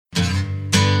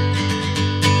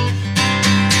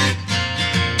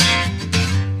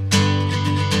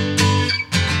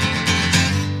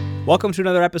Welcome to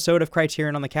another episode of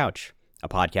Criterion on the Couch, a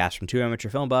podcast from two amateur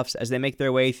film buffs as they make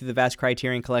their way through the vast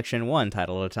Criterion collection one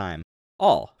title at a time,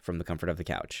 all from the comfort of the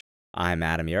couch. I'm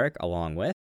Adam Yerrick, along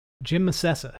with Jim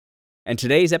Masessa. And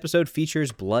today's episode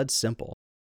features Blood Simple.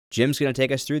 Jim's going to take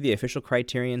us through the official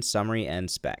Criterion summary and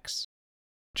specs.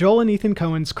 Joel and Ethan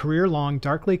Coen's career-long,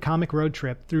 darkly comic road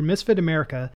trip through Misfit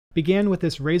America began with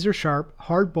this razor-sharp,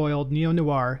 hard-boiled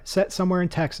neo-noir set somewhere in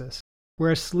Texas,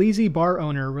 where a sleazy bar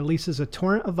owner releases a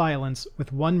torrent of violence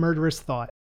with one murderous thought.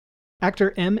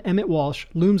 Actor M. Emmett Walsh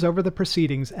looms over the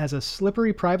proceedings as a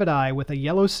slippery private eye with a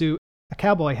yellow suit, a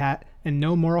cowboy hat, and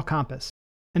no moral compass.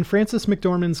 And Frances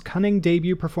McDormand's cunning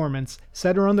debut performance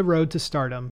set her on the road to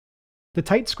stardom. The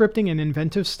tight scripting and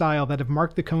inventive style that have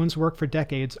marked the Coens' work for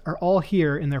decades are all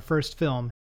here in their first film,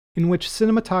 in which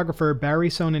cinematographer Barry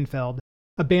Sonnenfeld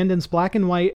abandons black and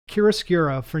white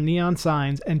chiaroscuro for neon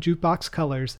signs and jukebox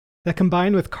colors that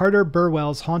combine with Carter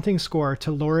Burwell's haunting score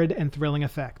to lurid and thrilling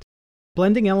effect.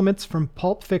 Blending elements from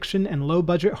pulp fiction and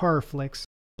low-budget horror flicks,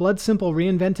 Blood Simple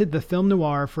reinvented the film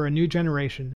noir for a new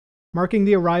generation, marking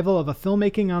the arrival of a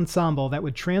filmmaking ensemble that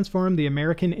would transform the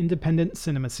American independent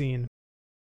cinema scene.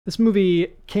 This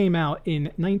movie came out in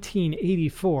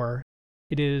 1984.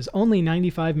 It is only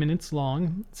 95 minutes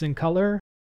long. It's in color,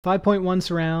 5.1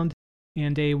 surround,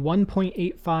 and a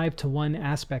 1.85 to 1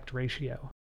 aspect ratio.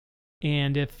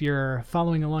 And if you're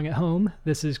following along at home,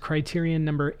 this is Criterion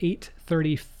number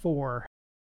 834.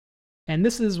 And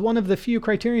this is one of the few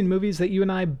Criterion movies that you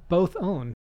and I both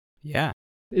own. Yeah.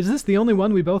 Is this the only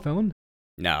one we both own?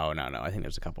 No. I think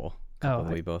there's a couple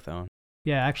we both own.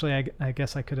 Yeah, actually, I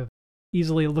guess I could have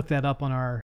easily looked that up on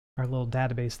our little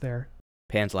database there.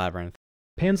 Pan's Labyrinth,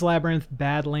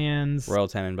 Badlands. Royal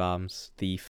Tenenbaums,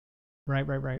 Thief.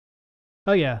 Right.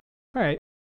 Oh, yeah. All right.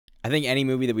 I think any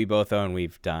movie that we both own,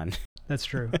 we've done. That's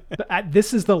true. But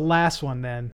this is the last one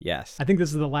then. Yes. I think this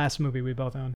is the last movie we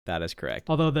both own. That is correct.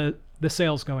 Although the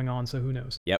sale's going on, so who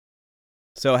knows? Yep.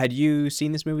 So had you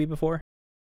seen this movie before?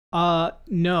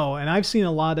 No. And I've seen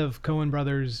a lot of Coen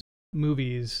Brothers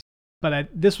movies, but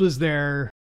this was their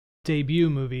debut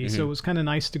movie. So it was kind of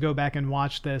nice to go back and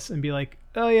watch this and be like,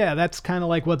 oh yeah, that's kind of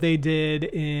like what they did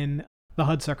in The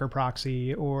Hudsucker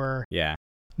Proxy or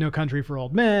No Country for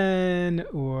Old Men,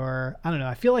 or I don't know.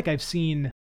 I feel like I've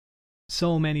seen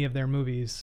so many of their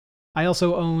movies. I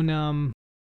also own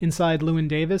Inside Llewyn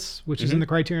Davis, which is in the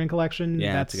Criterion Collection.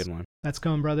 Yeah, that's a good one. That's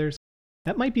Coen Brothers.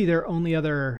 That might be their only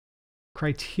other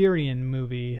Criterion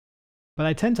movie, but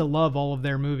I tend to love all of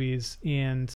their movies,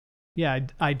 and yeah,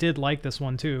 I did like this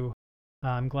one too.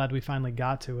 I'm glad we finally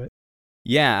got to it.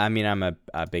 Yeah, I mean, I'm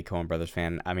a big Coen Brothers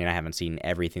fan. I mean, I haven't seen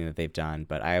everything that they've done,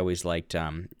 but I always liked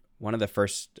one of the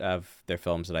first of their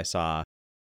films that I saw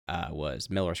was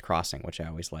Miller's Crossing, which I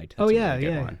always liked. That's a really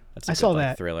good one. That's a I good, saw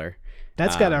that thriller.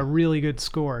 That's got a really good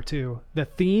score too. The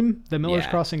theme, the Miller's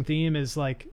Crossing theme, is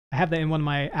like, I have that in one of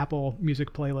my Apple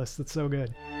Music playlists. It's so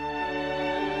good.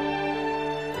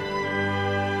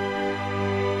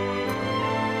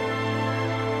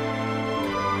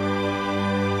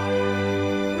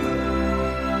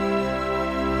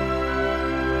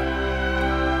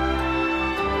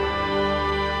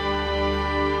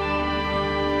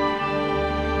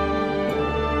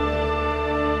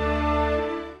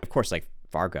 Of course, like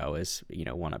Fargo is,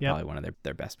 probably one of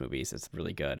their best movies. It's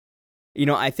really good.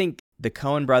 I think the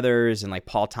Coen Brothers and like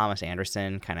Paul Thomas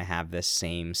Anderson kind of have this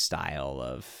same style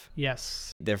of.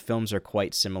 Yes. Their films are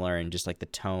quite similar in just like the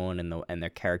tone and their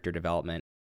character development.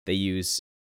 They use,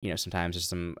 sometimes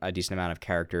there's a decent amount of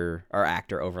character or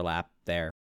actor overlap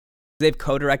there. They've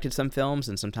co-directed some films,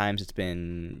 and sometimes it's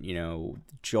been,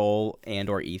 Joel and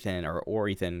or Ethan or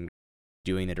Ethan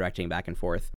doing the directing back and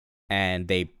forth. And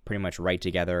they pretty much write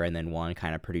together, and then one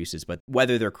kind of produces. But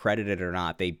whether they're credited or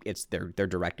not, they're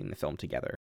directing the film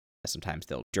together. Sometimes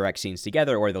they'll direct scenes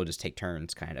together, or they'll just take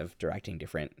turns, kind of directing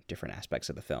different aspects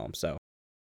of the film. So,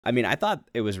 I mean, I thought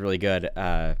it was really good.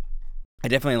 I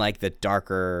definitely like the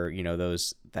darker,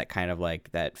 that kind of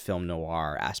like that film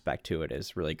noir aspect to it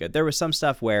is really good. There was some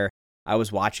stuff where I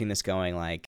was watching this going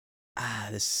like,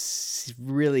 this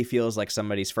really feels like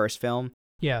somebody's first film.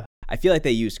 Yeah. I feel like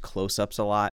they used close-ups a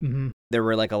lot. Mm-hmm. There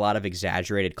were like a lot of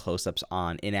exaggerated close-ups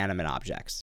on inanimate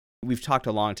objects. We've talked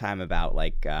a long time about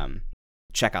like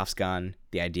Chekhov's gun,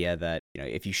 the idea that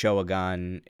if you show a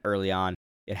gun early on,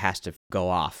 it has to go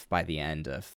off by the end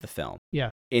of the film.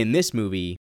 Yeah. In this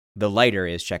movie, the lighter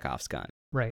is Chekhov's gun.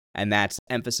 Right. And that's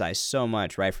emphasized so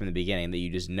much right from the beginning that you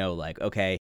just know like,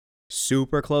 okay,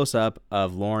 super close-up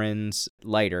of Lauren's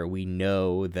lighter. We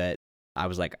know that. I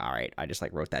was like, all right, I just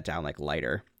like wrote that down like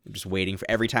lighter. I'm just waiting for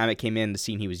every time it came in the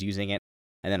scene he was using it.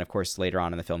 And then of course later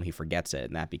on in the film he forgets it,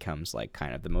 and that becomes like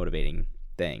kind of the motivating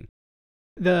thing.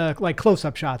 The like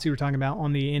close-up shots you were talking about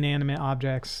on the inanimate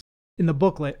objects. In the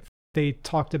booklet, they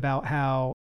talked about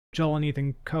how Joel and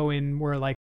Ethan Coen were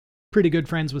like pretty good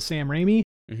friends with Sam Raimi,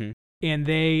 and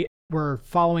they were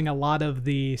following a lot of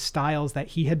the styles that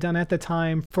he had done at the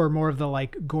time for more of the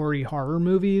like gory horror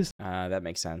movies. That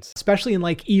makes sense. Especially in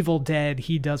like Evil Dead,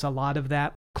 he does a lot of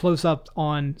that close up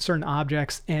on certain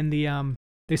objects, and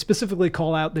they specifically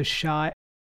call out this shot.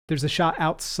 There's a shot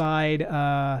outside,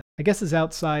 I guess it's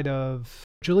outside of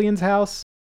Julian's house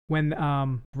when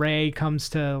Ray comes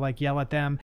to like yell at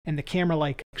them, and the camera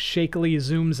like shakily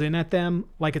zooms in at them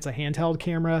like it's a handheld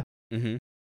camera. Mm-hmm.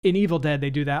 In Evil Dead, they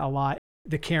do that a lot.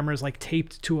 The camera's like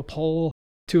taped to a pole.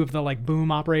 Two of the like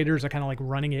boom operators are kind of like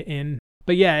running it in.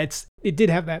 But yeah, it did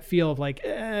have that feel of like,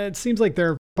 it seems like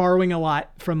they're borrowing a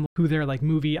lot from who their like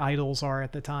movie idols are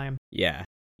at the time. Yeah.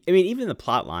 I mean, even the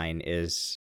plot line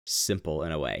is simple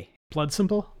in a way. Blood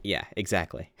simple? Yeah,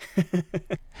 exactly.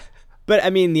 But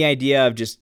I mean, the idea of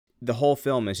just the whole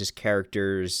film is just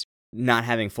characters not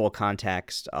having full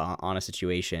context on a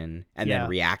situation and then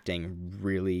reacting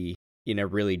really in a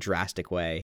really drastic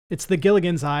way. It's the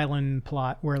Gilligan's Island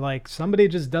plot where like somebody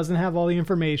just doesn't have all the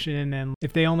information, and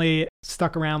if they only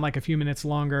stuck around like a few minutes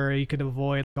longer, you could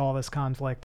avoid all this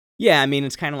conflict. Yeah, I mean,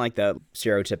 it's kind of like the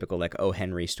stereotypical like O.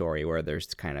 Henry story where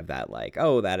there's kind of that like,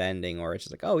 oh, that ending, or it's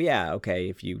just like, oh yeah, okay,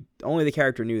 if you only the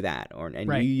character knew that,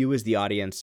 and you as the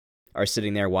audience are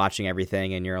sitting there watching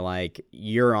everything, and you're like,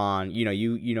 you're on,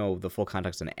 you know the full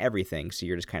context on everything, so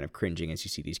you're just kind of cringing as you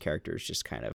see these characters just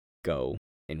kind of go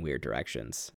in weird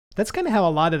directions. That's kind of how a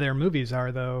lot of their movies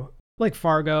are, though. Like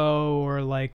Fargo or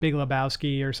like Big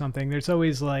Lebowski or something. There's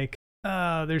always like,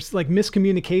 there's like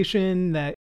miscommunication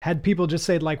that had people just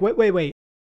say like, wait,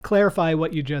 clarify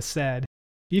what you just said.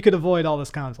 You could avoid all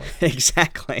this conflict.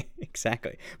 Exactly.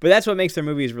 But that's what makes their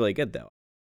movies really good, though.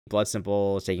 Blood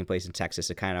Simple is taking place in Texas.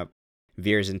 It kind of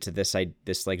veers into this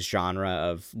like genre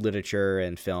of literature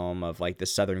and film of like the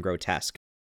Southern grotesque.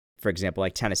 For example,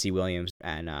 like Tennessee Williams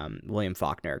and William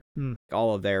Faulkner,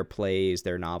 all of their plays,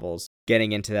 their novels,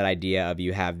 getting into that idea of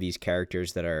you have these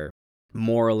characters that are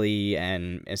morally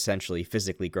and essentially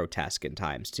physically grotesque in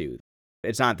times too.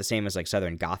 It's not the same as like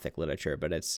Southern Gothic literature,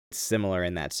 but it's similar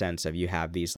in that sense of you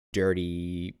have these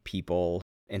dirty people,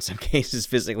 in some cases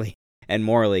physically and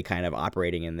morally kind of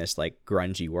operating in this like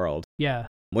grungy world. Yeah.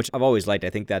 Which I've always liked. I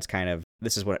think that's kind of,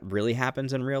 this is what really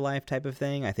happens in real life type of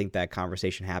thing. I think that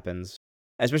conversation happens,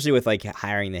 especially with like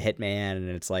hiring the hitman, and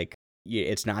it's like,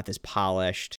 it's not this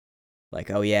polished, like,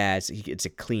 oh yeah, it's a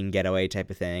clean getaway type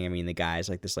of thing. I mean, the guy's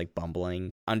like this like bumbling,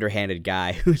 underhanded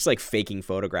guy who's like faking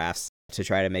photographs to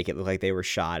try to make it look like they were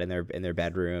shot in their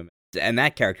bedroom. And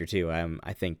that character too,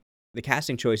 I think the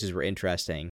casting choices were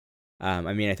interesting. I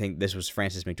mean, I think this was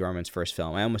Frances McDormand's first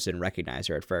film. I almost didn't recognize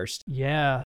her at first.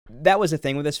 Yeah. That was the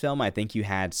thing with this film. I think you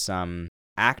had some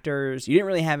actors. You didn't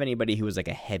really have anybody who was like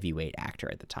a heavyweight actor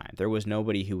at the time. There was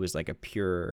nobody who was like a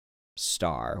pure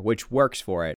star, which works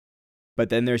for it. But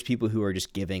then there's people who are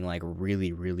just giving like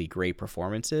really, really great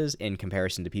performances in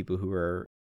comparison to people who are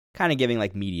kind of giving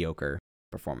like mediocre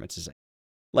performances.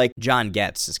 Like John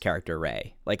Getz' character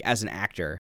Ray. Like as an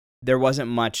actor, there wasn't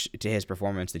much to his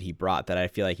performance that he brought that I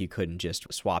feel like you couldn't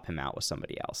just swap him out with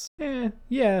somebody else.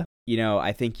 Yeah.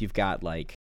 I think you've got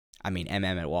like, M.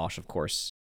 Emmett Walsh, of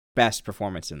course, best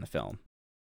performance in the film.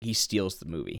 He steals the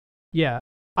movie. Yeah.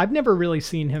 I've never really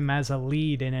seen him as a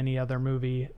lead in any other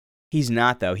movie. He's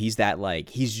not, though. He's that, like,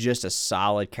 he's just a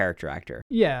solid character actor.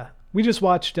 Yeah. We just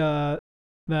watched the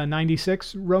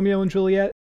 96 Romeo and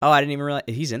Juliet. Oh, I didn't even realize.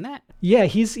 He's in that? Yeah,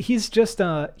 he's just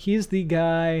he's the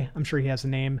guy, I'm sure he has a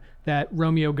name, that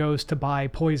Romeo goes to buy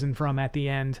poison from at the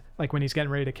end, like when he's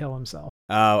getting ready to kill himself.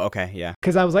 Oh, okay, yeah.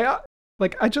 Because I was like,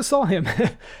 I just saw him.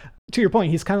 To your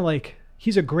point, he's kind of like,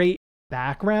 he's a great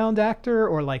background actor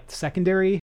or like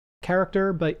secondary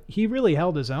character, but he really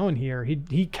held his own here.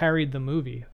 He carried the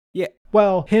movie. Yeah.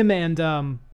 Well, him and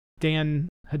Dan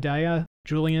Hedaya,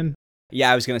 Julian.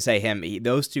 Yeah, I was going to say him.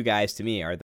 Those two guys to me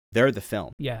they're the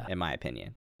film, yeah, in my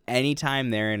opinion. Anytime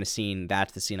they're in a scene,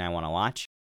 that's the scene I want to watch.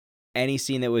 Any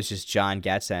scene that was just John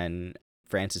Getz and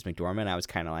Frances McDormand, I was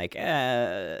kind of like,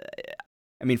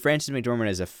 Frances McDormand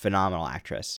is a phenomenal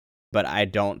actress, but I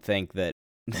don't think that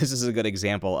this is a good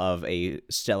example of a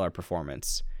stellar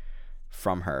performance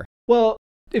from her. Well,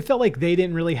 it felt like they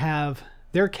didn't really have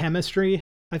their chemistry.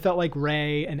 I felt like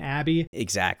Ray and Abby.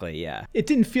 Exactly, yeah. It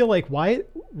didn't feel like,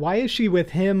 why is she with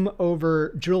him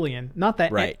over Julian? Not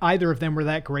that either of them were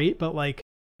that great, but like,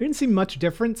 there didn't seem much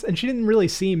difference. And she didn't really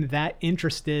seem that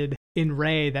interested in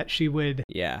Ray that she would.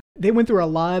 Yeah. They went through a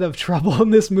lot of trouble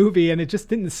in this movie, and it just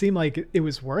didn't seem like it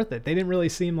was worth it. They didn't really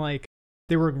seem like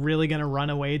they were really going to run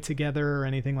away together or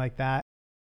anything like that.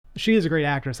 She is a great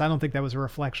actress. I don't think that was a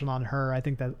reflection on her. I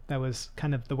think that was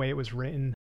kind of the way it was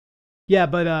written. Yeah,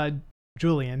 but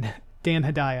Julian, Dan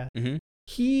Hedaya, Mm-hmm.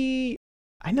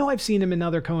 I know I've seen him in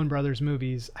other Coen Brothers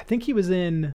movies. I think he was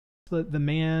in the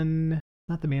Man,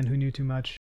 not The Man Who Knew Too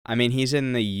Much. I mean, he's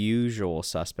in The Usual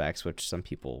Suspects, which some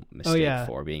people mistake yeah.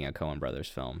 for being a Coen Brothers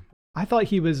film. I thought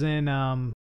he was in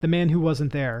The Man Who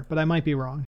Wasn't There, but I might be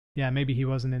wrong. Yeah, maybe he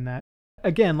wasn't in that.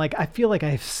 Again, like I feel like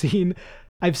I've seen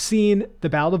The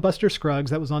Ballad of Buster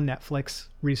Scruggs that was on Netflix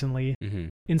recently. Mm-hmm.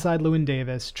 Inside Llewyn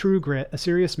Davis, True Grit, A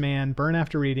Serious Man, Burn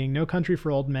After Reading, No Country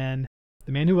for Old Men,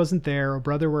 The Man Who Wasn't There, Oh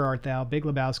Brother, Where Art Thou, Big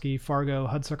Lebowski, Fargo,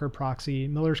 Hudsucker Proxy,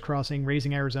 Miller's Crossing,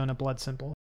 Raising Arizona, Blood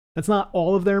Simple. That's not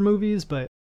all of their movies, but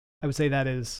I would say that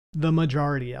is the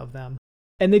majority of them.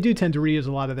 And they do tend to reuse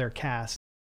a lot of their cast,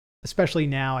 especially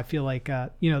now. I feel like,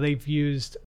 they've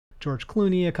used George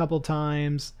Clooney a couple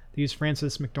times. They use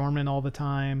Frances McDormand all the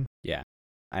time. Yeah.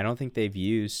 I don't think they've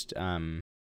used...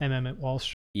 Emmett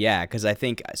Walsh. Yeah, because I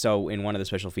think, so in one of the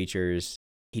special features,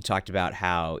 he talked about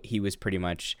how he was pretty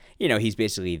much, he's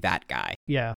basically that guy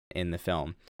in the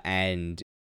film. And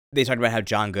they talked about how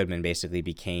John Goodman basically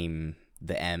became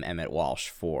the Emmett Walsh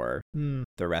for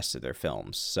the rest of their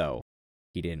films. So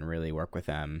he didn't really work with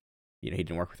them. He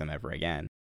didn't work with them ever again.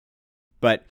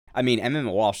 But, I mean,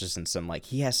 Emmett Walsh is in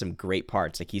he has some great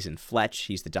parts. Like, he's in Fletch.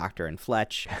 He's the doctor in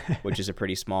Fletch, which is a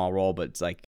pretty small role. But it's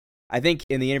like, I think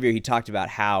in the interview, he talked about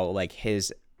how, like,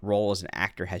 his role as an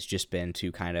actor has just been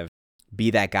to kind of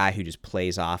be that guy who just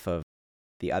plays off of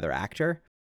the other actor.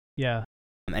 Yeah.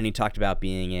 And he talked about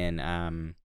being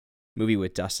in movie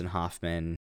with Dustin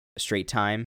Hoffman, Straight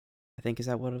Time. I think, is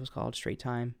that what it was called? Straight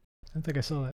Time? I don't think I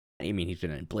saw that. I mean, he's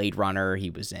been in Blade Runner.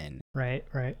 He was in... Right.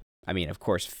 I mean, of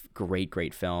course,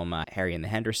 great film, Harry and the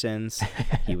Hendersons.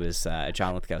 He was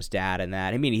John Lithgow's dad in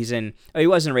that. I mean, he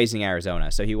was in Raising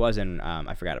Arizona, so he was in,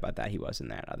 I forgot about that. He was in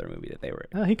that other movie that they were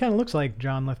in. He kind of looks like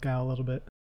John Lithgow a little bit.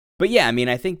 But yeah, I mean,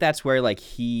 I think that's where, like,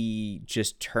 he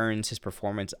just turns his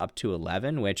performance up to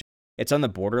 11, which it's on the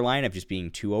borderline of just being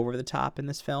too over the top in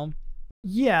this film.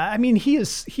 Yeah, I mean, he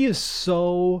is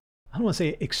so, I don't want to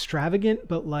say extravagant,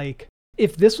 but like,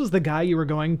 if this was the guy you were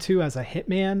going to as a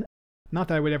hitman, not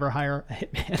that I would ever hire a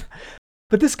hitman,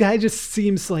 but this guy just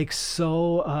seems like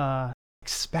so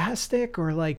spastic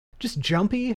or like just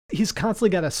jumpy. He's constantly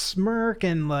got a smirk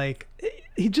and like,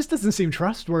 he just doesn't seem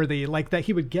trustworthy, like that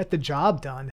he would get the job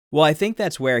done. Well, I think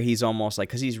that's where he's almost like,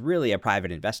 because he's really a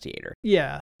private investigator.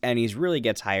 Yeah. And he's really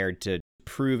gets hired to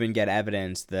prove and get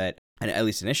evidence that, and at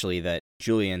least initially, that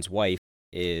Julian's wife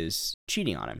is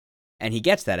cheating on him. And he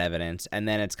gets that evidence, and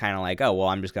then it's kind of like, oh, well,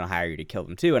 I'm just going to hire you to kill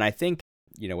them too. And I think,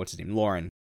 what's his name, Lauren,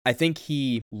 I think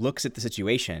he looks at the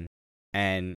situation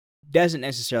and doesn't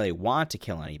necessarily want to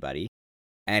kill anybody.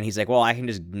 And he's like, well, I can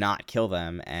just not kill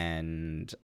them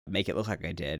and make it look like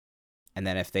I did. And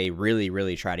then if they really,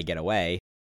 really try to get away,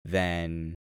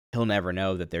 then he'll never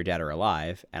know that they're dead or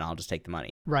alive, and I'll just take the money.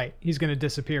 Right. He's going to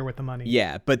disappear with the money.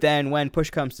 Yeah, but then when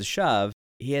push comes to shove,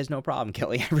 he has no problem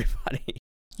killing everybody.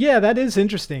 Yeah, that is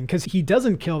interesting, because he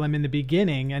doesn't kill them in the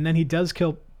beginning, and then he does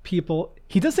kill people.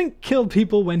 He doesn't kill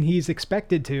people when he's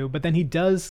expected to, but then he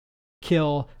does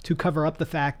kill to cover up the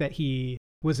fact that he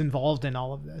was involved in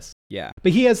all of this. Yeah.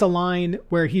 But he has a line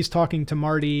where he's talking to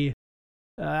Marty.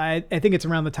 I think it's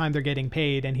around the time they're getting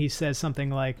paid, and he says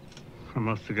something like, I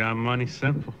must have got money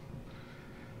simple.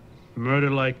 Murder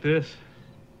like this,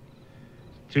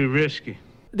 too risky.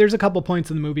 There's a couple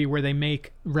points in the movie where they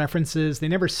make references. They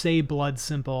never say blood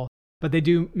simple, but they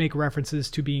do make references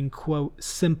to being, quote,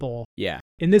 simple. Yeah.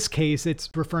 In this case, it's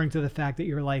referring to the fact that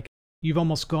you've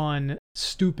almost gone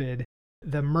stupid.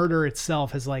 The murder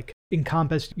itself has like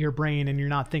encompassed your brain and you're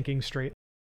not thinking straight.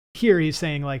 Here he's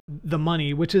saying like the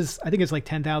money, which is, I think it's like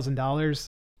 $10,000.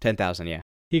 $10,000, yeah.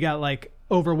 He got like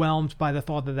overwhelmed by the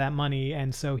thought of that money.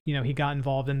 And so, he got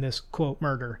involved in this, quote,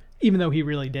 murder, even though he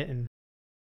really didn't.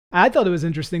 I thought it was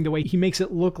interesting the way he makes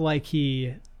it look like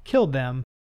he killed them.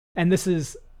 And this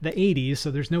is the 80s,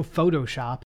 so there's no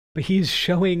Photoshop. But he's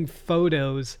showing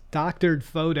photos, doctored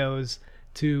photos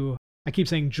to, I keep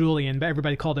saying Julian, but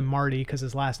everybody called him Marty because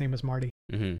his last name was Marty.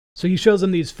 Mm-hmm. So he shows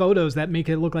them these photos that make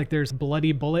it look like there's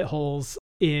bloody bullet holes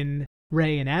in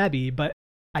Ray and Abby. But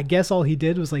I guess all he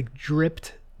did was like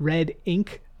dripped red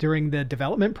ink during the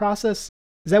development process.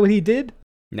 Is that what he did?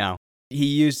 No. He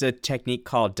used a technique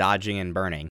called dodging and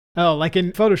burning. Oh, like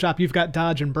in Photoshop, you've got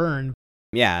dodge and burn.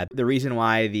 Yeah, the reason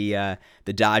why the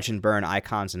dodge and burn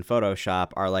icons in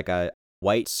Photoshop are like a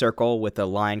white circle with a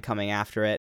line coming after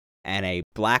it and a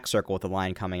black circle with a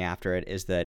line coming after it is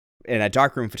that in a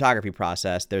darkroom photography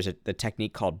process, there's the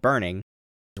technique called burning,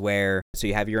 where, so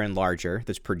you have your enlarger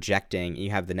that's projecting,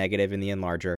 you have the negative in the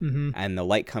enlarger, and the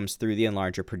light comes through the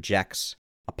enlarger, projects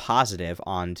a positive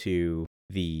onto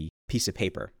the piece of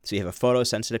paper. So you have a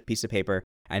photosensitive piece of paper,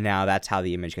 and now that's how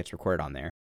the image gets recorded on there.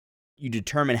 You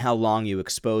determine how long you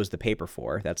expose the paper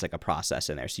for. That's like a process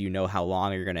in there. So you know how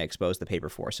long you're going to expose the paper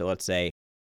for. So let's say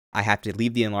I have to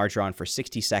leave the enlarger on for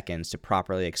 60 seconds to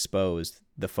properly expose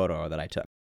the photo that I took.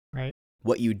 Right.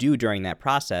 What you do during that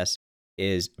process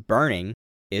is burning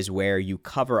is where you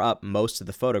cover up most of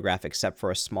the photograph except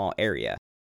for a small area.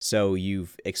 So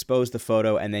you've exposed the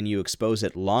photo and then you expose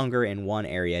it longer in one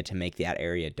area to make that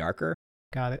area darker.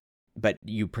 Got it. But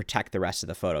you protect the rest of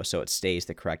the photo so it stays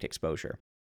the correct exposure.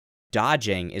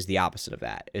 Dodging is the opposite of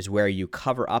that, is where you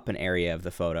cover up an area of the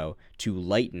photo to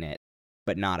lighten it,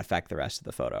 but not affect the rest of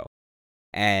the photo.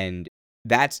 And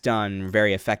that's done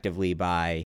very effectively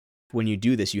by, when you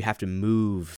do this, you have to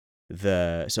move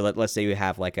so let's say you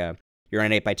have you're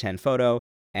on an 8x10 photo,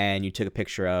 and you took a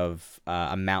picture of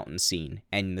a mountain scene,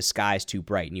 and the sky's too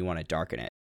bright, and you want to darken it.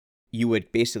 You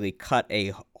would basically cut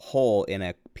a hole in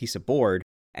a piece of board,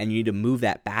 and you need to move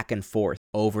that back and forth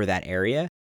over that area,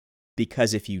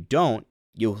 because if you don't,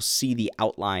 you'll see the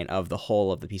outline of the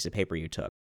whole of the piece of paper you took.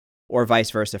 Or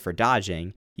vice versa for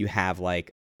dodging, you have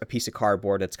like a piece of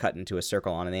cardboard that's cut into a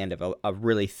circle on the end of a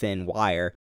really thin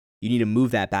wire. You need to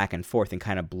move that back and forth and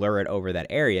kind of blur it over that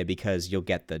area because you'll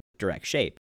get the direct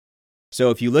shape.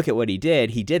 So if you look at what he did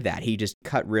that. He just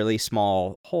cut really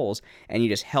small holes and he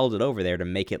just held it over there to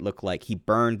make it look like he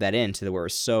burned that in to where it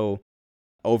was so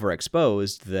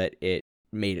overexposed that it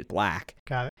made it black.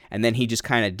 Got it. And then he just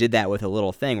kind of did that with a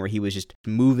little thing where he was just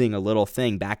moving a little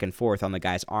thing back and forth on the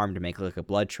guy's arm to make it look like a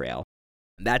blood trail.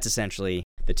 That's essentially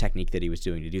the technique that he was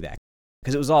doing to do that.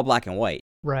 Because it was all black and white.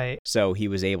 Right. So he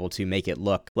was able to make it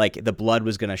look like the blood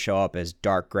was going to show up as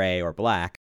dark gray or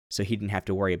black. So he didn't have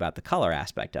to worry about the color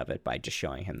aspect of it by just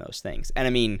showing him those things. And I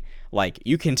mean,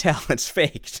 you can tell it's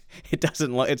faked.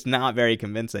 It's not very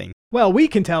convincing. Well, we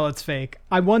can tell it's fake.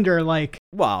 I wonder,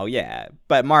 Well, yeah,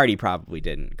 but Marty probably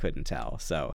couldn't tell,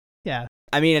 so. Yeah.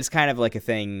 I mean, it's kind of like a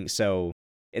thing, so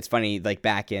it's funny,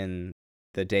 back in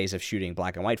the days of shooting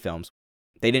black and white films,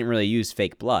 they didn't really use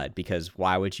fake blood, because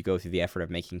why would you go through the effort of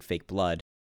making fake blood?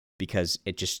 Because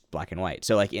it's just black and white.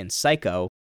 So, in Psycho,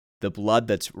 the blood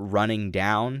that's running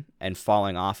down and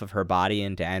falling off of her body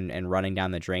and running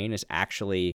down the drain is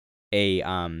actually a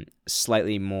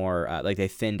slightly more they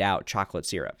thinned out chocolate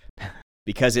syrup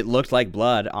because it looked like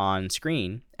blood on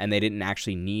screen and they didn't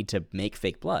actually need to make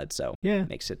fake blood, so yeah, it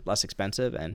makes it less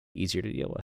expensive and easier to deal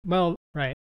with. Well,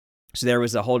 right. So there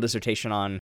was a whole dissertation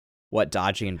on what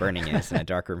dodging and burning is in a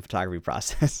darkroom photography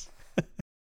process.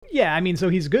 Yeah, I mean, so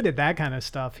he's good at that kind of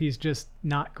stuff. He's just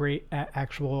not great at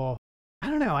actual, I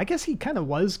don't know, I guess he kind of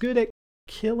was good at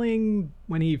killing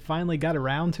when he finally got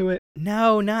around to it.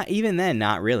 No, not even then,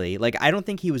 not really. I don't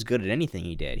think he was good at anything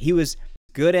he did. He was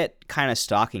good at kind of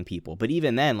stalking people, but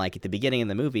even then, at the beginning of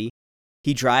the movie,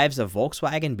 he drives a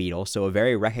Volkswagen Beetle, so a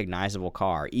very recognizable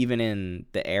car, even in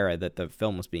the era that the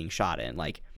film was being shot in.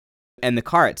 And the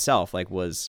car itself,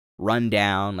 was run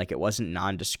down, it wasn't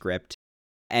nondescript,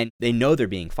 and they know they're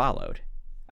being followed.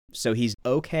 So he's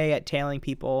okay at tailing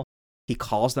people. He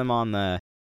calls them on the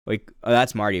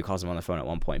that's Marty who calls them on the phone at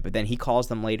one point, but then he calls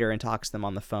them later and talks to them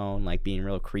on the phone, being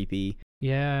real creepy.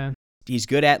 Yeah. He's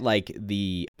good at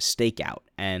the stakeout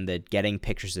and the getting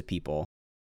pictures of people.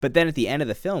 But then at the end of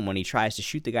the film, when he tries to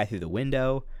shoot the guy through the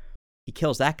window, he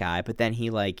kills that guy, but then he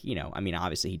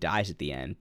obviously he dies at the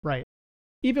end. Right.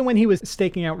 Even when he was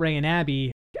staking out Ray and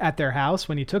Abby at their house,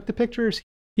 when he took the pictures,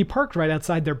 he parked right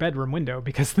outside their bedroom window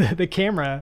because the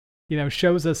camera,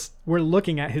 shows us we're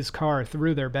looking at his car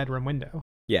through their bedroom window.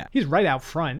 Yeah. He's right out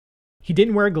front. He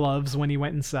didn't wear gloves when he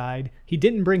went inside. He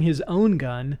didn't bring his own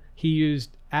gun. He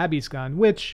used Abby's gun,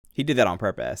 which... He did that on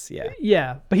purpose, yeah.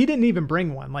 Yeah, but he didn't even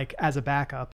bring one, as a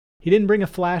backup. He didn't bring a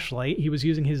flashlight. He was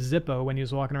using his Zippo when he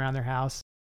was walking around their house.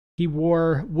 He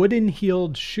wore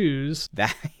wooden-heeled shoes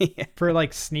for,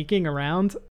 sneaking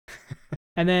around.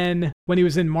 And then when he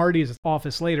was in Marty's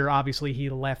office later, obviously he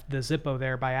left the Zippo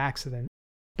there by accident.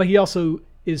 But he also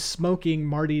is smoking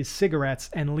Marty's cigarettes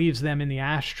and leaves them in the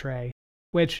ashtray,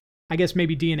 which I guess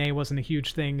maybe DNA wasn't a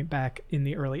huge thing back in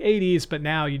the early 80s, but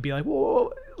now you'd be like,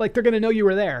 whoa, they're going to know you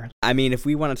were there. I mean, if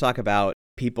we want to talk about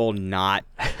people not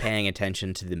paying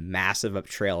attention to the massive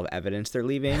trail of evidence they're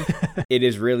leaving, it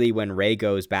is really when Ray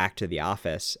goes back to the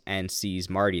office and sees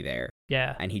Marty there.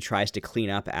 Yeah. And he tries to clean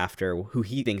up after who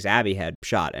he thinks Abby had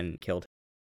shot and killed.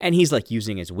 And he's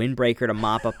using his windbreaker to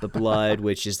mop up the blood,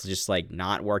 which is just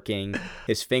not working.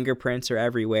 His fingerprints are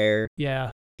everywhere.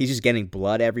 Yeah. He's just getting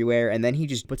blood everywhere, and then he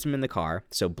just puts him in the car,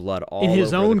 so blood all in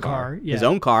his over own the car. Yeah. His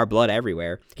own car, blood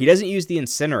everywhere. He doesn't use the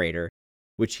incinerator,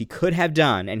 which he could have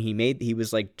done, and he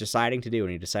was like deciding to do,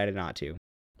 and he decided not to,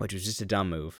 which was just a dumb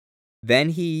move. Then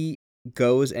he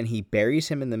goes and he buries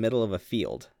him in the middle of a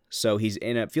field. So he's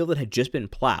in a field that had just been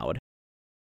plowed,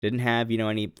 didn't have,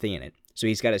 anything in it. So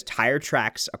he's got his tire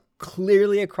tracks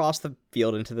clearly across the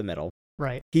field into the middle.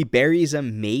 Right. He buries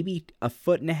him maybe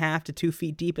 1.5 to 2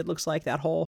 feet deep, it looks like, that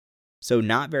hole. So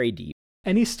not very deep.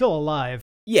 And he's still alive.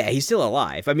 Yeah, he's still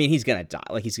alive. I mean, he's going to die.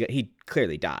 Like, he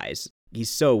clearly dies.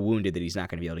 He's so wounded that he's not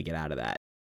going to be able to get out of that.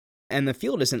 And the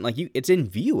field isn't like it's in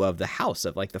view of the house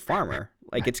of like the farmer.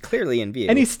 Like, it's clearly in view.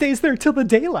 And he stays there till the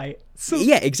daylight. So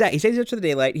yeah, exactly. He stays there till the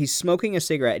daylight. He's smoking a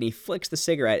cigarette and he flicks the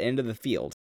cigarette into the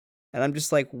field. And I'm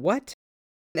just like, what?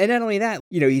 And not only that,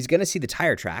 he's going to see the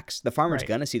tire tracks. The farmer's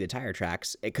going to see the tire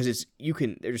tracks because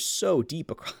they're so deep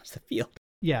across the field.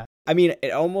 Yeah. I mean,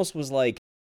 it almost was like,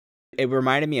 it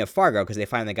reminded me of Fargo because they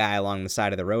find the guy along the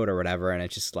side of the road or whatever. And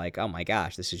it's just like, oh my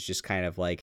gosh, this is just kind of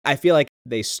like, I feel like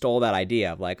they stole that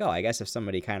idea of like, oh, I guess if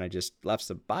somebody kind of just left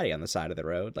the body on the side of the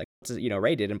road, like,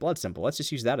 Ray did in Blood Simple, let's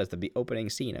just use that as the opening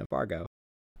scene of Fargo.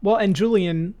 Well, and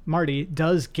Julian Marty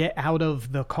does get out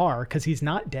of the car because he's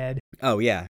not dead. Oh,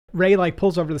 yeah. Ray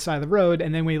pulls over to the side of the road,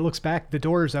 and then when he looks back, the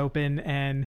door's open,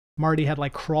 and Marty had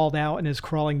crawled out and is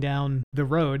crawling down the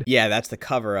road. Yeah, that's the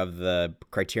cover of the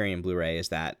Criterion Blu-ray is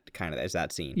that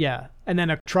scene. Yeah, and then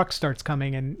a truck starts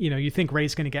coming, and you think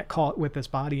Ray's going to get caught with this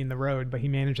body in the road, but he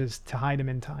manages to hide him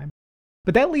in time.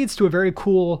 But that leads to a very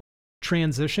cool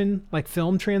transition,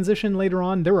 film transition later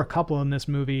on. There were a couple in this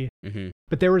movie,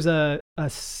 but there was a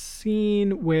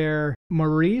scene where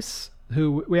Maurice,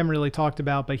 who we haven't really talked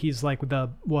about, but he's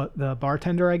the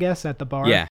bartender, I guess, at the bar.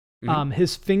 Yeah.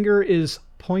 His finger is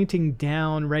pointing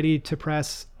down, ready to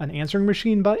press an answering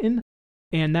machine button.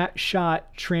 And that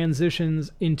shot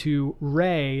transitions into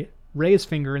Ray's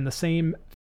finger in the same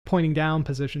pointing down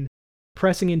position,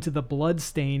 pressing into the blood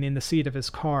stain in the seat of his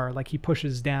car. He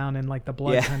pushes down and the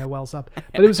blood kind of wells up.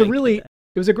 But it was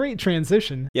a great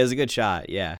transition. Yeah, it was a good shot.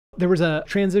 Yeah. There was a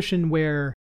transition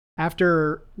where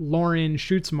after Lauren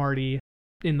shoots Marty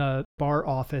in the bar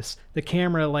office, the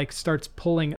camera starts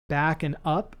pulling back and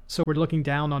up. So we're looking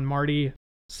down on Marty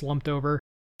slumped over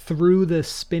through the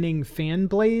spinning fan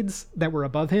blades that were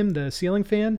above him, the ceiling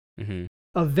fan. Mm-hmm.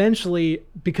 Eventually,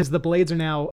 because the blades are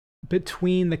now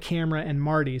between the camera and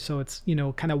Marty, so it's,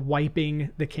 kind of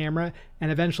wiping the camera.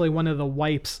 And eventually one of the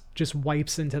wipes just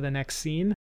wipes into the next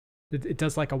scene. It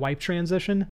does a wipe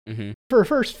transition. Mm-hmm. For a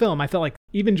first film, I felt like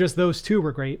even just those two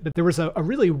were great. But there was a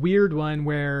really weird one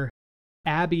where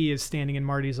Abby is standing in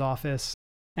Marty's office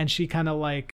and she kind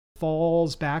of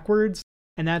falls backwards.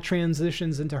 And that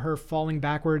transitions into her falling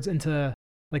backwards into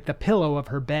the pillow of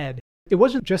her bed. It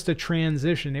wasn't just a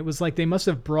transition. It was they must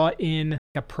have brought in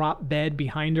a prop bed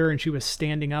behind her and she was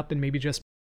standing up and maybe just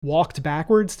walked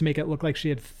backwards to make it look like she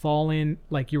had fallen,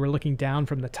 you were looking down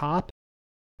from the top.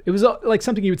 It was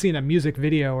something you would see in a music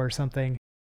video or something.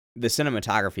 The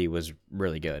cinematography was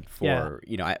really good for,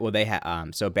 they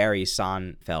had, so Barry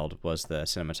Sonnenfeld was the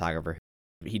cinematographer.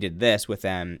 He did this with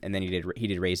them, and then he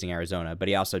did Raising Arizona, but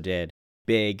he also did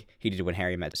Big, he did When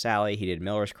Harry Met Sally, he did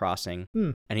Miller's Crossing,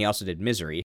 and he also did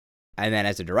Misery. And then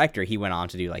as a director, he went on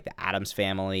to do the Addams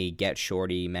Family, Get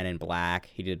Shorty, Men in Black.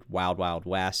 He did Wild Wild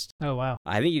West. Oh, wow.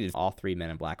 I think he did all 3 Men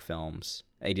in Black films.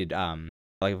 He did a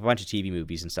bunch of TV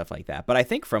movies and stuff like that. But I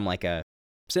think from a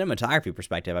cinematography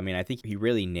perspective, I mean, I think he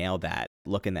really nailed that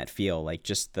look and that feel,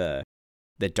 just the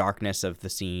darkness of the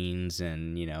scenes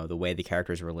and, the way the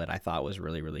characters were lit, I thought was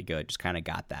really, really good. Just kind of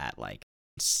got that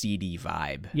seedy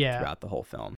vibe throughout the whole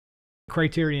film.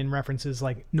 Criterion references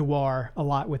noir a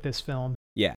lot with this film.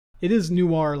 Yeah. It is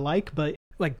noir-like, but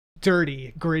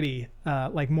dirty, gritty,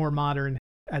 more modern,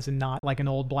 as in not an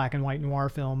old black and white noir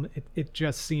film. It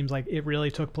just seems like it really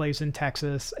took place in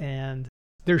Texas, and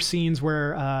there's scenes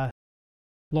where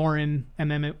Lauren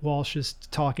and Emmett Walsh is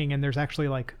talking, and there's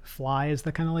actually flies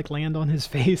that kind of land on his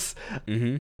face.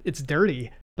 Mm-hmm. It's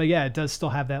dirty, but yeah, it does still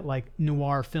have that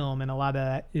noir film, and a lot of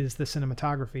that is the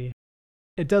cinematography.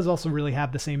 It does also really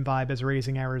have the same vibe as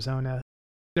Raising Arizona.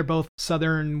 They're both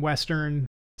southern western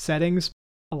settings.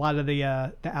 A lot of the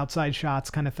outside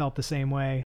shots kind of felt the same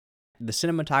way. The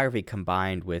cinematography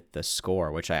combined with the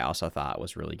score, which I also thought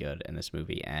was really good in this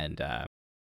movie, and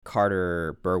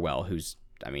Carter Burwell, his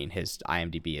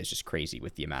IMDb is just crazy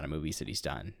with the amount of movies that he's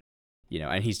done,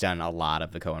 and he's done a lot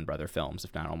of the Coen brother films,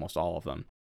 if not almost all of them.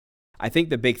 I think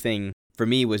the big thing for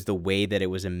me was the way that it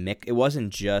was a mix. It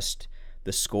wasn't just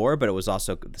the score, but it was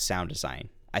also the sound design.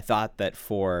 I thought that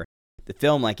for the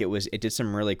film, it did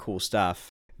some really cool stuff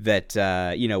that,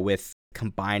 with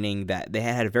combining that. They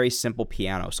had a very simple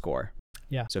piano score.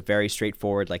 Yeah. So very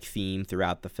straightforward, like, theme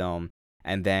throughout the film.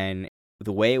 And then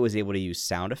the way it was able to use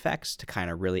sound effects to kind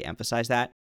of really emphasize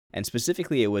that. And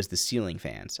specifically, it was the ceiling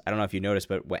fans. I don't know if you noticed,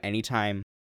 but anytime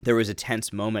there was a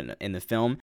tense moment in the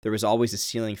film, there was always a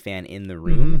ceiling fan in the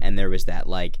room, and there was that,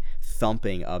 like,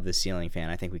 thumping of the ceiling fan.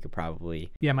 I think we could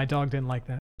probably... Yeah, my dog didn't like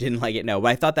that. Didn't like it, no. But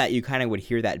I thought that you kind of would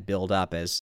hear that build up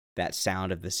as that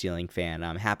sound of the ceiling fan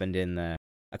happened a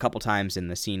couple times in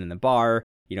the scene in the bar,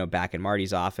 back in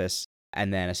Marty's office,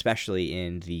 and then especially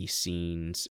in the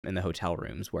scenes in the hotel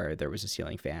rooms where there was a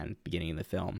ceiling fan beginning of the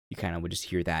film. You kind of would just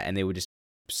hear that, and they would just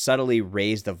subtly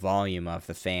raise the volume of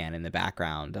the fan in the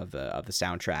background of the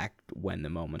soundtrack when the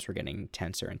moments were getting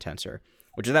tenser and tenser,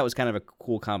 which I thought was kind of a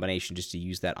cool combination, just to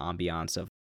use that ambiance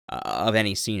of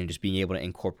any scene, and just being able to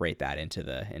incorporate that into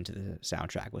the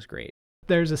soundtrack was great.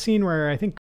 There's a scene where I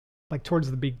think, like,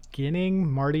 towards the beginning,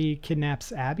 Marty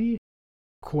kidnaps Abby,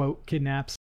 quote,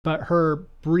 kidnaps, but her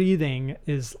breathing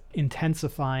is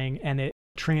intensifying and it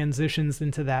transitions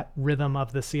into that rhythm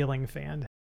of the ceiling fan.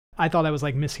 I thought I was,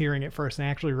 like, mishearing it first, and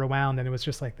I actually rewound, and it was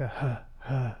just like the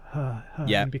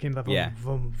yeah, and became the boom, yeah.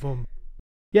 boom, boom.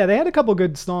 Yeah, they had a couple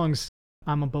good songs.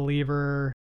 I'm a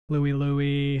Believer, Louie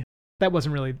Louie. That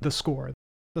wasn't really the score.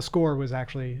 The score was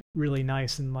actually really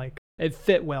nice, and, like, it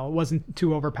fit well. It wasn't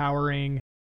too overpowering.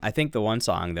 I think the one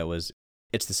song that was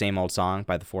It's the Same Old Song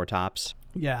by the Four Tops.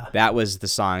 Yeah. That was the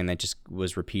song that just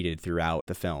was repeated throughout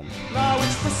the film. Now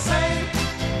it's the same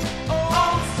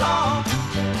old song,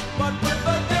 but with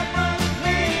a different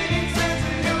meaning since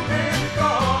you've been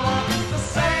gone. It's the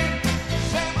same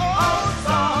old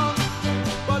song,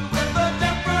 but with a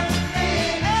different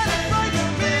meaning. And it breaks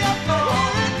me up to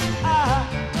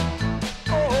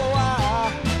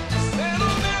hear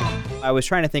it. I was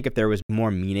trying to think if there was more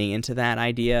meaning into that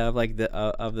idea of, like,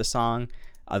 of the song,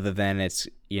 other than it's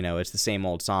the same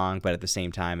old song, but at the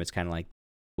same time it's kind of like,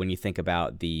 when you think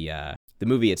about the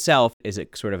movie itself, is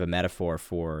it sort of a metaphor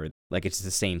for, like, it's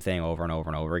the same thing over and over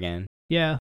and over again?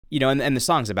 Yeah. And the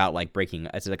song's about, like,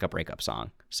 it's like a breakup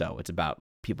song, so it's about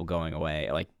people going away,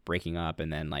 like, breaking up,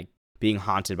 and then, like, being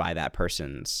haunted by that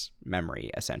person's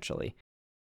memory, essentially.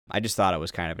 I just thought it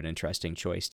was kind of an interesting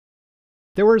choice.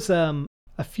 There was a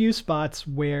few spots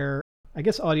where I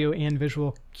guess audio and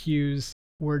visual cues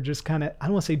were just kind of, I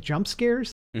don't want to say jump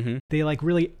scares. Mm-hmm. They, like,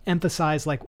 really emphasize,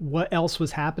 like, what else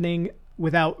was happening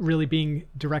without really being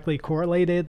directly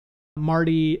correlated.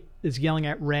 Marty is yelling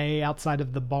at Ray outside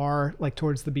of the bar, like,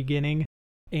 towards the beginning,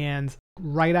 and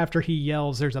right after he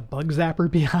yells, there's a bug zapper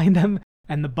behind him,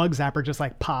 and the bug zapper just,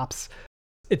 like, pops.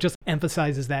 It just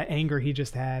emphasizes that anger he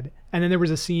just had. And then there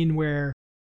was a scene where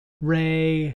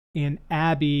Ray and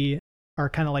Abby are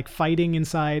kind of, like, fighting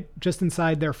just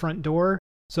inside their front door.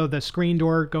 So the screen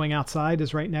door going outside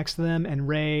is right next to them, and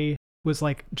Ray was,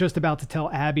 like, just about to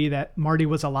tell Abby that Marty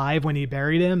was alive when he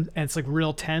buried him, and it's, like,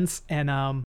 real tense.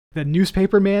 And the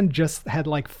newspaper man just had,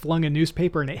 like, flung a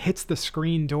newspaper, and it hits the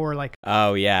screen door, like...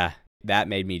 Oh, yeah. That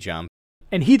made me jump.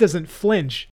 And he doesn't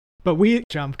flinch, but we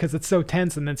jump because it's so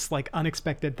tense, and this, like,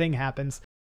 unexpected thing happens.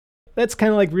 That's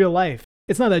kind of like real life.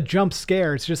 It's not a jump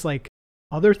scare, it's just, like,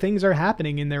 other things are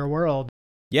happening in their world.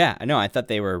 Yeah, I know. I thought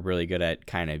they were really good at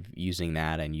kind of using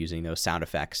that and using those sound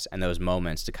effects and those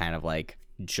moments to kind of, like,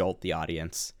 jolt the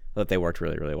audience. I thought they worked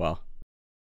really, really well.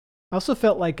 I also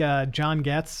felt like John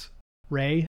Getz,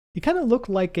 Ray, he kind of looked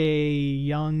like a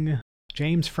young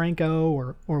James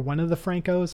Franco or one of the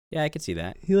Francos. Yeah, I could see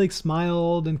that. He, like,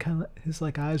 smiled, and kind of his,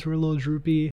 like, eyes were a little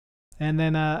droopy. And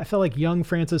then I felt like young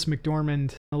Frances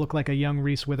McDormand looked like a young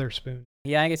Reese Witherspoon.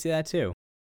 Yeah, I can see that too.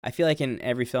 I feel like in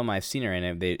every film I've seen her in,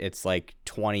 it's like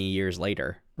 20 years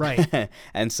later. Right.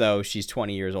 And so she's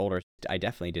 20 years older. I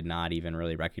definitely did not even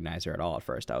really recognize her at all at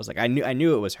first. I was like, I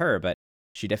knew it was her, but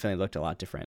she definitely looked a lot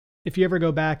different. If you ever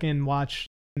go back and watch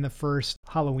the first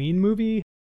Halloween movie,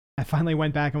 I finally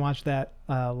went back and watched that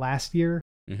last year.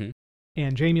 Mm-hmm.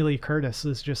 And Jamie Lee Curtis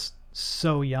is just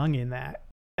so young in that.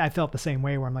 I felt the same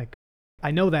way, where I'm like,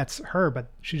 I know that's her, but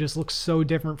she just looks so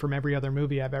different from every other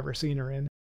movie I've ever seen her in.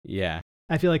 Yeah.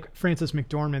 I feel like Frances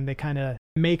McDormand, they kind of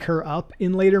make her up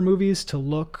in later movies to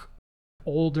look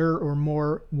older or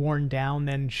more worn down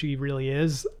than she really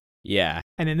is. Yeah.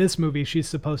 And in this movie, she's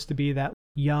supposed to be that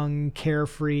young,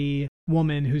 carefree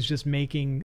woman who's just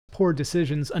making poor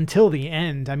decisions until the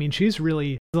end. I mean, she's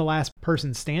really the last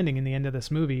person standing in the end of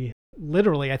this movie.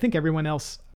 Literally, I think everyone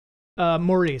else,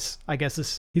 Maurice, I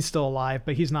guess, he's still alive,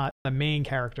 but he's not the main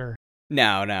character.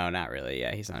 No, not really.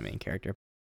 Yeah, he's not a main character.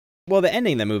 Well, the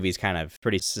ending of the movie is kind of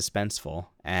pretty suspenseful,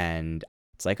 and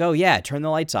it's like, oh yeah, turn the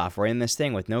lights off. We're in this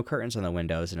thing with no curtains on the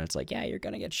windows, and it's like, yeah, you're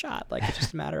going to get shot. Like, it's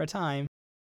just a matter of time.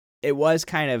 It was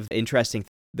kind of interesting.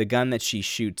 The gun that she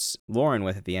shoots Lauren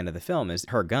with at the end of the film is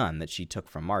her gun that she took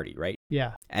from Marty, right?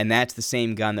 Yeah. And that's the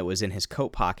same gun that was in his coat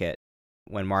pocket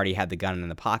when Marty had the gun in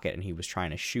the pocket and he was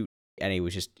trying to shoot and he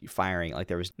was just firing like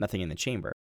there was nothing in the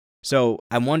chamber. So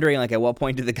I'm wondering, like, at what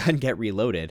point did the gun get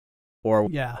reloaded? Or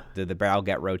Yeah. did the barrel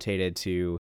get rotated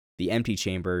to the empty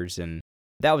chambers? And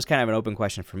that was kind of an open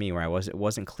question for me where it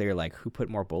wasn't clear, like, who put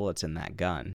more bullets in that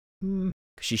gun. Mm,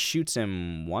 She shoots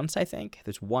him once, I think.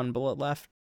 There's one bullet left.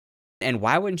 And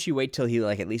why wouldn't she wait till he,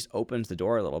 like, at least opens the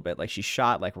door a little bit? Like, she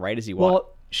shot, like, right as he walked.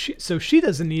 well, so she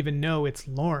doesn't even know it's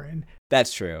Lauren.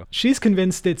 That's true. She's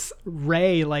convinced it's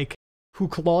Ray, like, who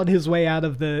clawed his way out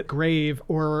of the grave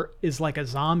or is like a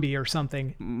zombie or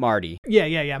something. Marty.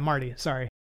 Yeah, Marty, sorry.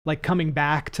 Like coming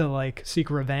back to like seek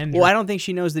revenge. Well, I don't think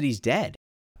she knows that he's dead.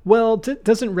 Well,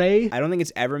 doesn't Ray? I don't think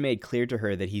it's ever made clear to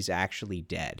her that he's actually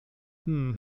dead.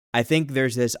 Hmm. I think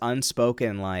there's this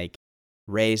unspoken, like,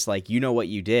 Ray's like, you know what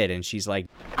you did. And she's like,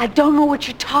 I don't know what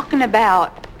you're talking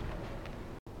about.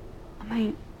 I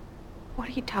mean, what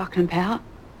are you talking about?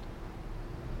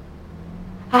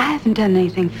 I haven't done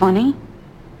anything funny.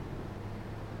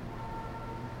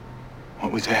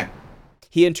 What was that?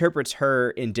 he interprets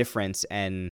her indifference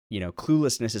and,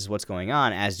 cluelessness is what's going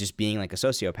on as just being like a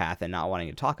sociopath and not wanting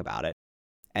to talk about it.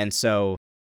 And so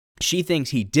she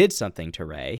thinks he did something to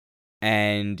Ray,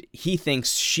 and he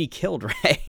thinks she killed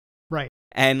Ray. Right.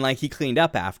 And like he cleaned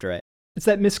up after it. It's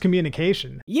that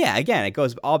miscommunication. Yeah, again, it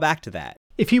goes all back to that.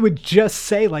 If he would just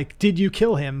say, like, did you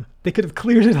kill him? They could have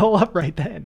cleared it all up right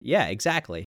then. Yeah,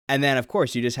 exactly. And then, of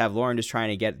course, you just have Lauren just trying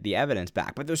to get the evidence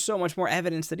back. But there's so much more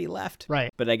evidence that he left. Right.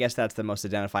 But I guess that's the most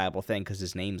identifiable thing because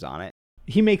his name's on it.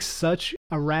 He makes such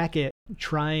a racket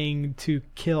trying to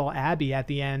kill Abby at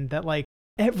the end that, like,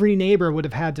 every neighbor would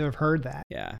have had to have heard that.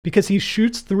 Yeah. Because he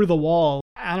shoots through the wall,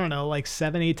 I don't know, like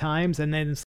 7-8 times and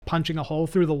then punching a hole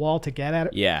through the wall to get at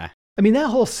it. Yeah. I mean, that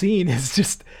whole scene is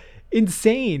just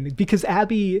insane because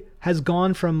Abby has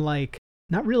gone from, like,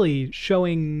 not really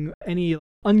showing any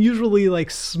unusually, like,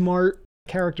 smart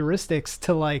characteristics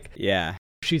to, like, Yeah.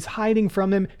 she's hiding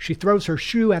from him. She throws her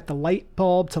shoe at the light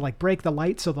bulb to, like, break the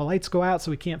light so the lights go out so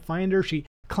he can't find her. She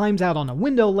climbs out on a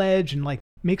window ledge and, like,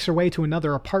 makes her way to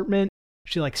another apartment.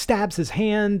 She, like, stabs his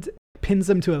hand, pins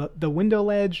him to the window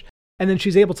ledge, and then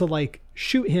she's able to, like,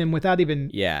 shoot him without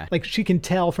even, Yeah. like, she can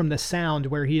tell from the sound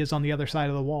where he is on the other side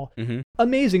of the wall. Mm-hmm.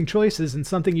 Amazing choices and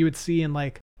something you would see in,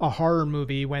 like, a horror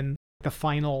movie when the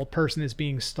final person is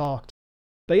being stalked.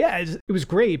 But yeah, it was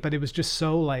great, but it was just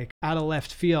so, like, out of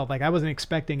left field. Like, I wasn't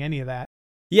expecting any of that.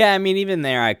 Yeah, I mean, even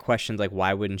there, I questioned, like,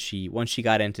 why wouldn't she, once she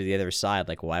got into the other side,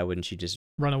 like, why wouldn't she just,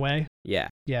 Run away? yeah,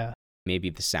 Yeah. maybe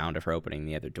the sound of her opening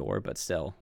the other door, but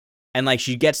still. And, like,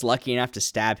 she gets lucky enough to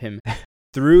stab him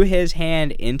through his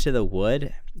hand into the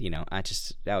wood.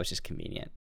 That was just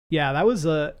convenient. Yeah, that was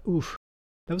a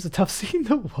tough scene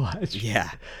to watch.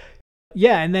 Yeah.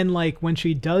 Yeah, and then, like, when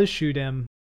she does shoot him,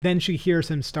 then she hears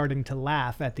him starting to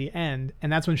laugh at the end,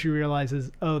 and that's when she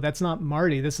realizes, oh, that's not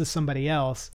Marty, this is somebody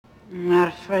else. I'm not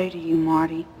afraid of you,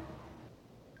 Marty.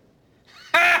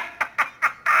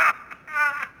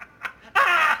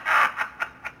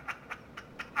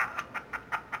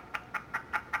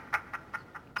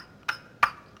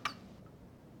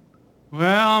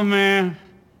 Well, man,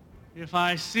 if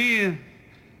I see him,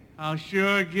 I'll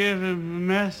sure give him a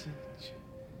message.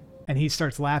 And he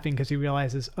starts laughing because he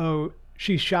realizes, oh,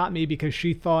 she shot me because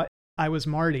she thought I was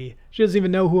Marty. She doesn't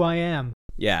even know who I am.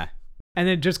 Yeah. And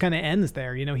it just kind of ends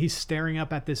there. He's staring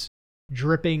up at this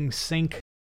dripping sink.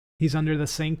 He's under the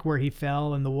sink where he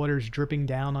fell and the water's dripping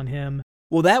down on him.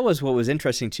 Well, that was what was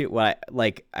interesting too. What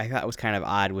I thought was kind of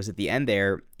odd was at the end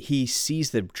there, he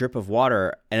sees the drip of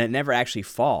water and it never actually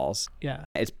falls. Yeah.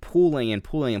 It's pooling and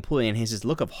pooling and pooling, and he has this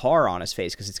look of horror on his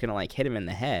face because it's gonna like hit him in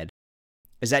the head.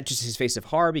 Is that just his face of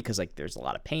horror because like there's a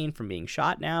lot of pain from being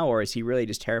shot now, or is he really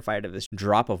just terrified of this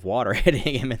drop of water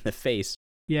hitting him in the face?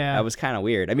 Yeah. That was kind of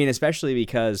weird. I mean, especially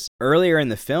because earlier in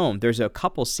the film, there's a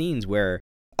couple scenes where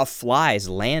flies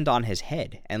land on his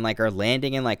head and like are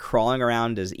landing and like crawling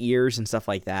around his ears and stuff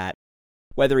like that.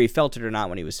 Whether he felt it or not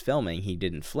when he was filming, he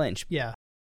didn't flinch. Yeah.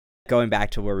 Going back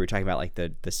to where we were talking about like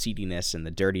the seediness and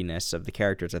the dirtiness of the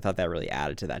characters, I thought that really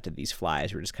added to that, to these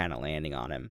flies were just kind of landing on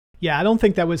him. Yeah, I don't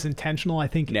think that was intentional. I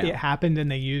think No. it happened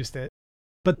and they used it.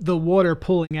 But the water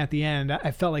pooling at the end, I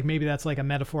felt like maybe that's like a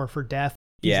metaphor for death.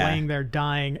 He's Yeah. laying there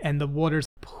dying and the water's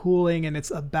pooling and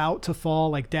it's about to fall,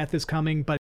 like death is coming,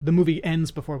 but the movie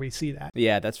ends before we see that.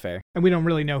 Yeah, that's fair. And we don't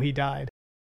really know he died.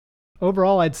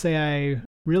 Overall, I'd say I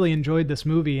really enjoyed this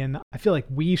movie, and I feel like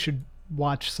we should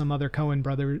watch some other Coen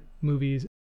brother movies.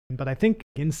 But I think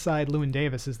Inside Llewyn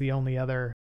Davis is the only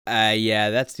other Yeah,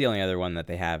 that's the only other one that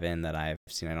they have in that I've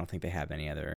seen. I don't think they have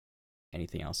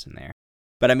anything else in there.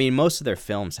 But I mean, most of their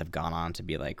films have gone on to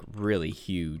be like really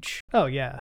huge Oh,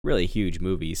 yeah.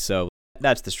 movies. So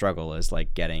that's the struggle, is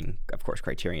like getting, of course,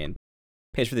 Criterion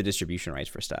pays for the distribution rights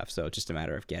for stuff. So it's just a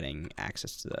matter of getting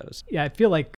access to those. Yeah, I feel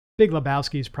like Big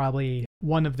Lebowski is probably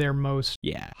one of their most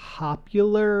Yeah.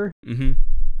 popular,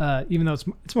 Mm-hmm. even though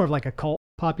it's more of like a cult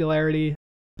popularity.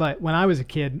 But when I was a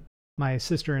kid, my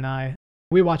sister and I,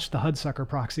 we watched the Hudsucker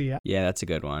Proxy Yeah, that's a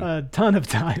good one. a ton of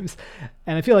times.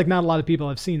 And I feel like not a lot of people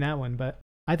have seen that one, but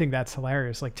I think that's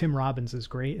hilarious. Like Tim Robbins is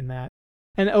great in that.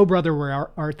 And Oh Brother,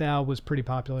 Where Art Thou was pretty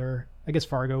popular. I guess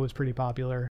Fargo was pretty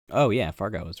popular. Oh yeah,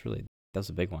 Fargo that was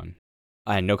a big one.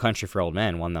 And No Country for Old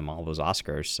Men won them all those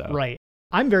Oscars. So Right.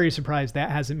 I'm very surprised that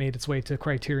hasn't made its way to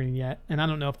Criterion yet. And I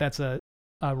don't know if that's a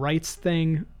rights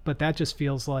thing, but that just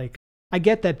feels like, I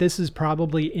get that this is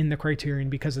probably in the Criterion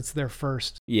because it's their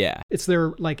first, yeah, it's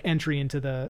their like entry into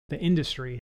the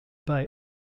industry. But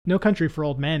No Country for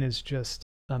Old Men is just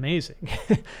amazing.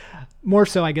 More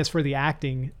so, I guess, for the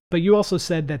acting. But you also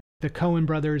said that the Coen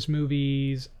brothers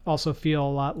movies also feel a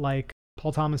lot like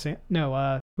Paul Thomas.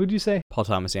 Who'd you say? Paul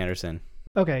Thomas Anderson,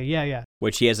 Okay, yeah.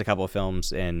 which he has a couple of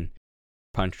films in.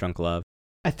 Punch Drunk Love.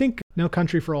 I think No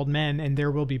Country for Old Men and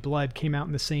There Will Be Blood came out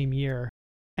in the same year.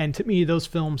 And to me, those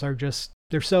films are just,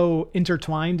 they're so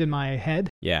intertwined in my head.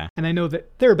 Yeah. And I know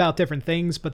that they're about different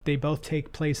things, but they both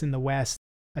take place in the West.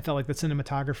 I felt like the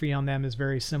cinematography on them is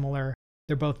very similar.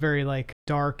 They're both very like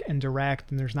dark and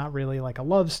direct, and there's not really like a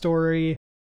love story.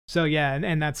 So yeah,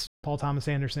 and that's Paul Thomas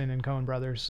Anderson and Coen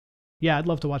brothers. Yeah, I'd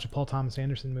love to watch a Paul Thomas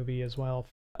Anderson movie as well.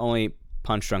 Only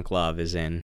Punch Drunk Love is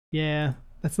in. Yeah,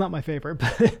 that's not my favorite,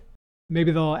 but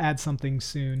maybe they'll add something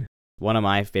soon. One of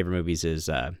my favorite movies is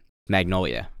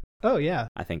Magnolia. Oh yeah.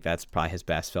 I think that's probably his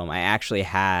best film. I actually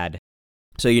had,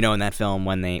 so you know, in that film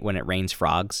when it rains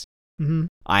frogs, Mm-hmm.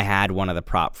 I had one of the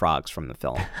prop frogs from the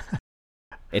film.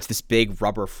 It's this big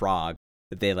rubber frog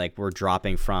that they like were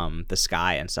dropping from the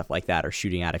sky and stuff like that, or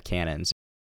shooting out of cannons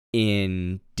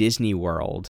in Disney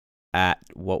World at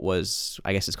what was,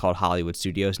 I guess it's called Hollywood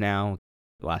Studios now.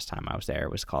 The last time I was there,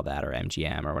 it was called that, or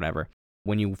MGM or whatever.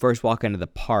 When you first walk into the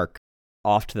park,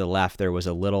 off to the left, there was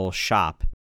a little shop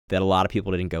that a lot of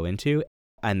people didn't go into,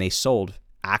 and they sold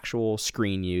actual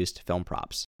screen-used film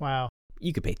props. Wow.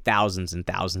 You could pay thousands and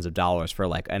thousands of dollars for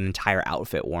like an entire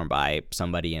outfit worn by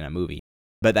somebody in a movie.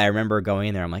 But I remember going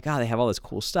in there, I'm like, oh, they have all this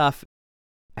cool stuff.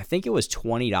 I think it was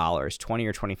 $20 or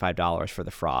 $25 for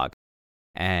the frog.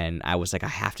 And I was like, I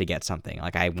have to get something.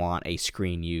 Like, I want a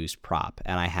screen-used prop.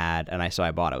 And so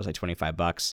I bought it. It was like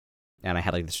 $25. And I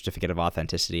had like the certificate of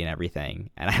authenticity and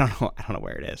everything. And I don't know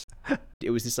where it is.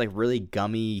 It was this like really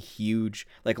gummy, huge,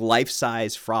 like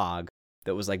life-size frog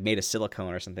that was like made of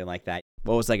silicone or something like that.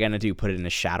 What was I going to do? Put it in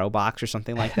a shadow box or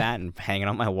something like that and hang it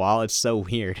on my wall? It's so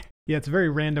weird. Yeah, it's a very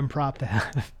random prop to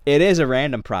have. It is a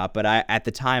random prop, but at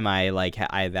the time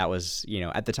that was, you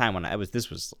know, at the time when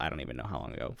this was, I don't even know how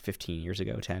long ago, 15 years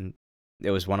ago, 10. It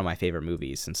was one of my favorite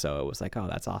movies. And so it was like, oh,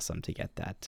 that's awesome to get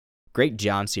that. Great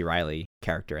John C. Reilly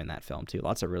character in that film too.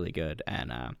 Lots of really good.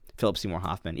 And Philip Seymour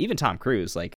Hoffman, even Tom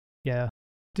Cruise, like. Yeah.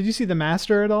 Did you see The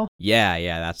Master at all? Yeah,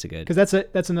 that's a good. Because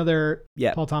that's another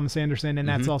Yeah. Paul Thomas Anderson, and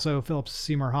that's also Philip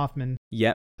Seymour Hoffman.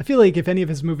 Yep. I feel like if any of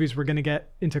his movies were going to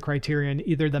get into Criterion,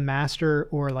 either The Master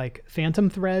or like Phantom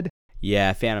Thread.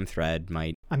 Yeah, Phantom Thread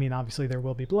might. I mean, obviously There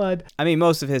Will Be Blood. I mean,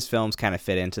 most of his films kind of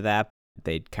fit into that.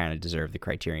 They kind of deserve the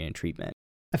Criterion treatment.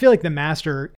 I feel like The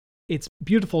Master, it's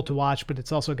beautiful to watch, but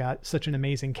it's also got such an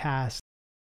amazing cast.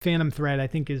 Phantom Thread, I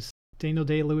think, is Daniel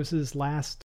Day-Lewis's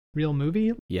last real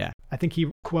movie. Yeah. I think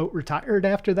he, quote, retired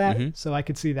after that, so I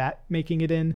could see that making it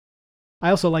in.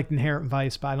 I also liked Inherent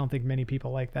Vice, but I don't think many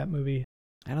people like that movie.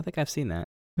 I don't think I've seen that.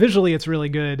 Visually, it's really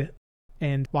good,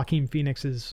 and Joaquin Phoenix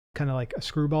is kind of like a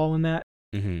screwball in that,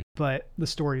 but the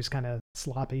story's kind of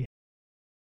sloppy.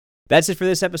 That's it for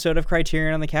this episode of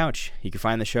Criterion on the Couch. You can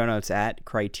find the show notes at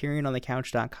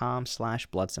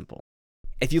criteriononthecouch.com/bloodsimple.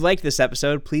 If you liked this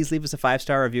episode, please leave us a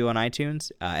 5-star review on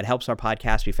iTunes. It helps our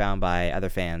podcast be found by other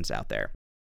fans out there.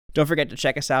 Don't forget to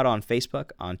check us out on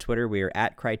Facebook. On Twitter, we are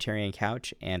at Criterion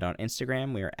Couch, and on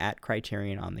Instagram, we are at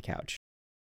Criterion on the Couch.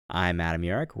 I'm Adam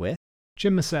Yorick with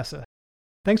Jim Masessa.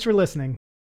 Thanks for listening.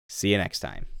 See you next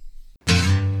time.